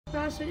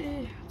Guys, so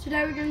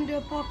today we're going to do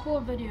a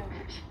parkour video.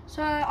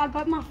 So I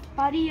got my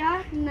buddy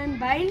here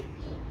named Bane.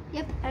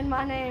 Yep. And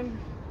my name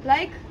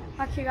Blake,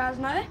 like you guys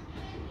know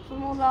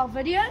from all our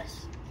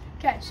videos.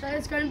 Okay, so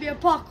it's going to be a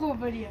parkour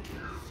video.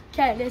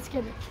 Okay, let's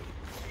get it.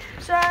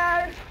 So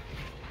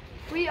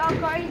we are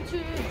going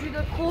to do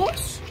the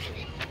course.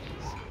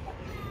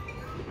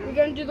 We're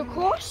going to do the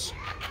course.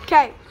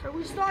 Okay, so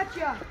we start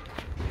here.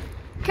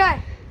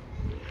 Okay.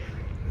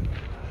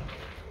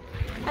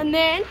 And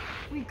then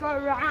we go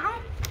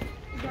around.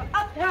 We go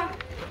up here,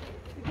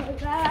 we go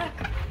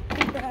back,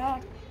 and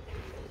back,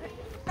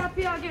 up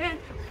here again,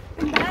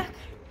 and back,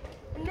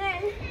 and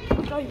then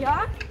we go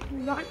here, we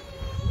run,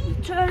 we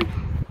turn,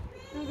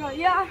 and we go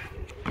here,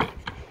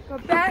 go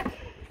back,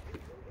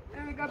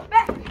 and we go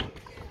back,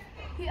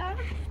 here,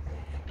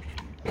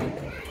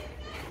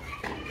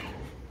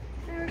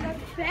 and we go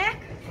back,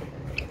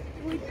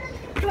 we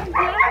go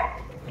here,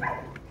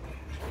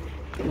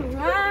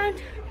 around,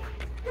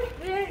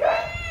 then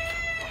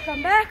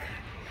come back.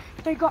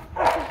 They got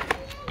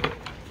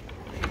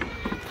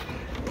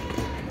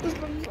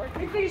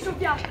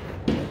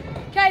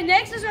okay,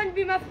 next is going to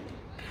be my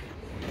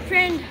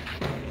friend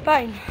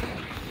Bane.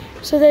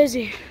 So there's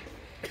he.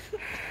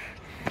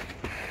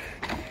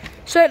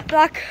 So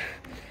like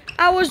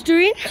I was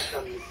doing,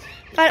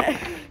 but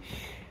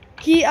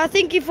I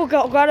think he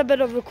forgot a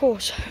bit of the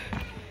course.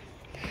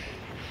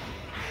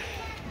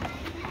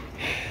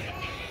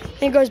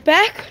 He goes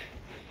back,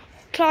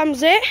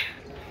 climbs there.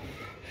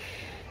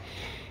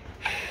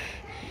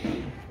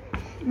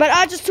 But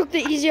I just took the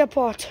easier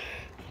part,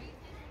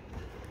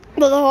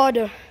 but the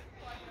harder.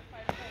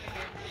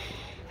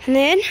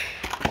 And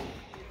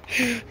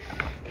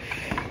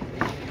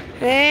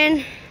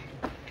then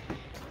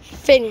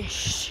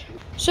finish.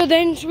 So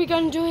then we're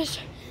gonna do this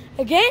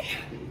again,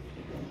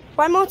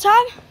 one more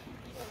time,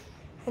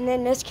 and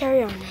then let's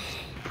carry on.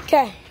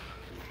 Okay.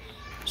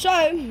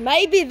 So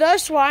maybe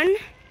this one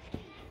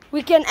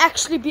we can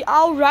actually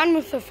I'll run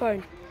with the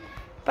phone.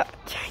 But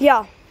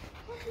yeah.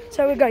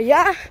 So we go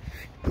yeah.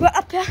 Go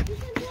up here,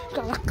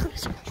 go like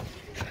this,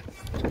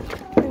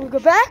 and we go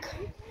back,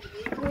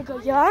 and we go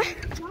here,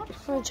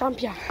 and we jump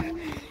here.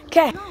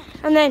 Okay,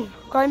 and then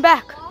going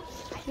back,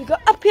 we go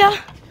up here,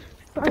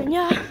 going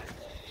here,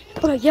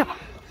 go here.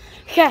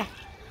 Okay.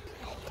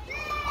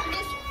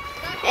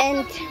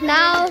 And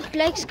now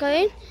Blake's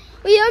going.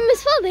 We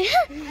almost fell there.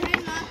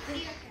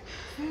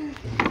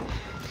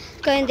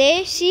 Going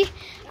there, see,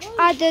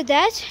 I did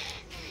that.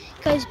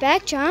 Goes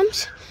back,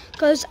 jumps,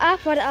 goes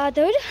up what I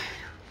did.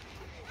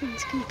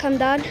 It's gonna come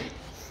down,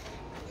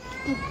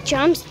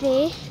 jumps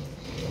there.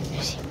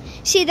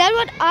 See, that's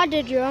what I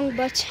did wrong,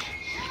 but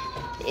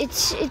it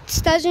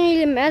doesn't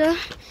really matter.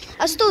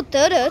 I still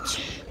did it,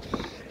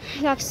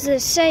 like the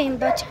same,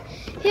 but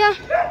yeah.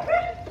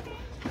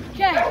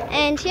 Okay,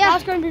 and yeah.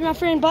 That's going to be my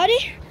friend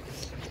Buddy,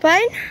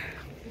 Bane.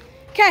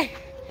 Okay,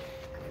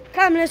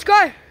 come, let's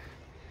go.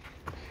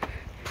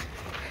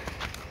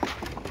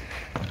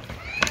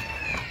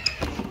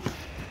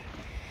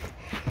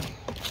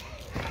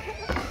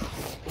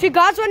 If you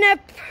guys want to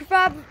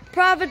have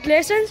private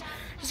lessons,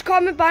 just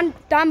comment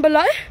down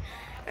below.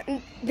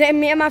 And then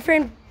me and my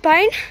friend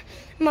Bane,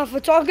 my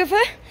photographer,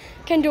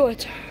 can do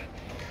it.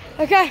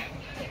 Okay?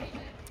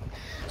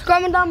 Just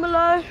comment down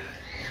below.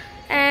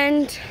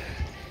 And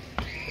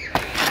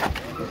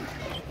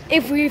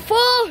if we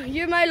fall,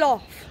 you may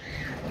laugh.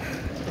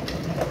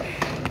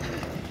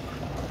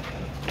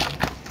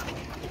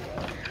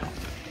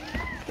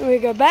 And we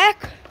go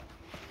back.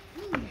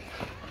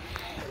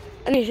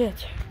 And that's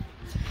it.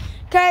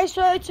 Okay,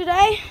 so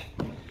today,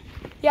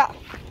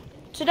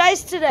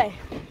 today's today.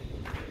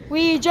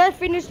 We just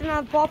finished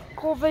another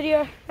parkour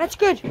video. That's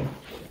good.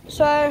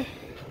 So,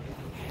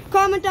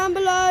 comment down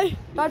below.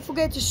 Don't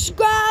forget to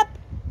subscribe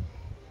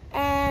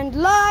and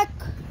like.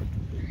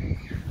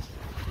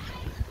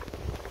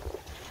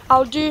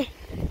 I'll do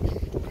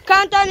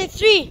countdown in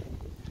 3,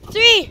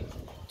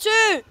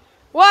 2,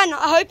 1.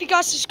 I hope you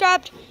guys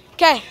subscribed.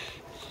 Okay,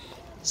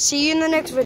 see you in the next video.